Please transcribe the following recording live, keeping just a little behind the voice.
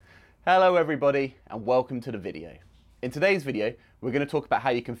Hello everybody and welcome to the video. In today's video, we're going to talk about how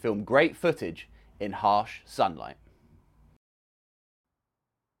you can film great footage in harsh sunlight.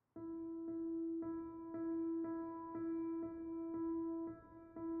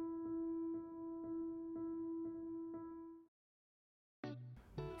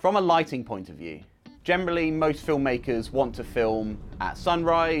 From a lighting point of view, generally most filmmakers want to film at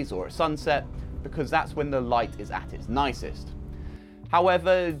sunrise or at sunset because that's when the light is at its nicest.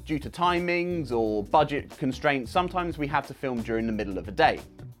 However, due to timings or budget constraints, sometimes we have to film during the middle of a day.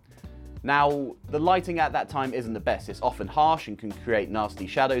 Now, the lighting at that time isn't the best. It's often harsh and can create nasty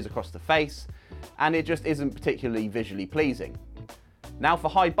shadows across the face, and it just isn't particularly visually pleasing. Now, for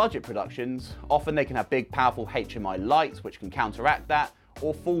high budget productions, often they can have big powerful HMI lights which can counteract that,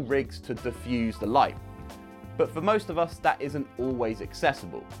 or full rigs to diffuse the light. But for most of us, that isn't always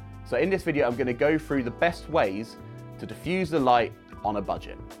accessible. So in this video, I'm going to go through the best ways to diffuse the light on a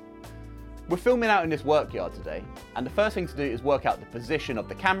budget. We're filming out in this work yard today, and the first thing to do is work out the position of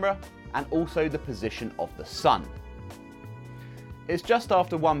the camera and also the position of the sun. It's just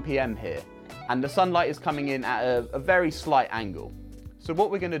after 1 PM here, and the sunlight is coming in at a very slight angle. So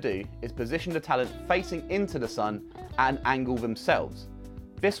what we're going to do is position the talent facing into the sun at an angle themselves.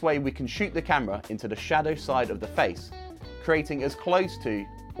 This way we can shoot the camera into the shadow side of the face, creating as close to,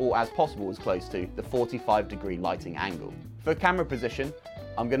 or as possible as close to, the 45-degree lighting angle. For camera position,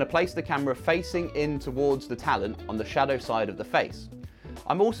 I'm going to place the camera facing in towards the talent on the shadow side of the face.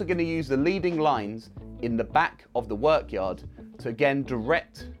 I'm also going to use the leading lines in the back of the work yard to again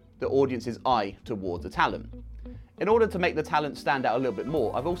direct the audience's eye towards the talent. In order to make the talent stand out a little bit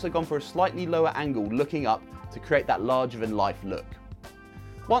more, I've also gone for a slightly lower angle looking up to create that larger than life look.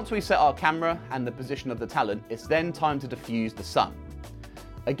 Once we set our camera and the position of the talent, it's then time to diffuse the sun.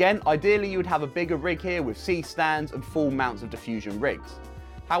 Again, ideally you would have a bigger rig here with C-stands and full mounts of diffusion rigs.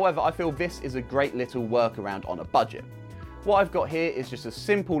 However, I feel this is a great little workaround on a budget. What I've got here is just a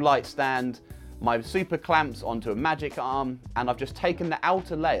simple light stand, my super clamps onto a magic arm, and I've just taken the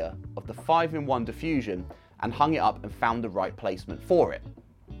outer layer of the 5-in-1 diffusion and hung it up and found the right placement for it.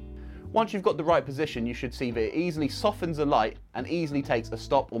 Once you've got the right position, you should see that it easily softens the light and easily takes a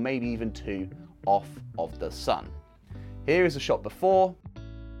stop or maybe even two off of the sun. Here is a shot before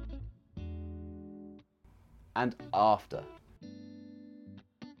and after.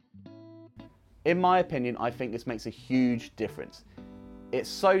 In my opinion, I think this makes a huge difference. It's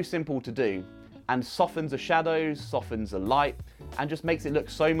so simple to do and softens the shadows, softens the light, and just makes it look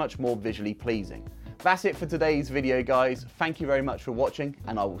so much more visually pleasing. That's it for today's video, guys. Thank you very much for watching,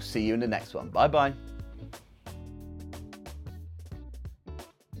 and I will see you in the next one. Bye bye.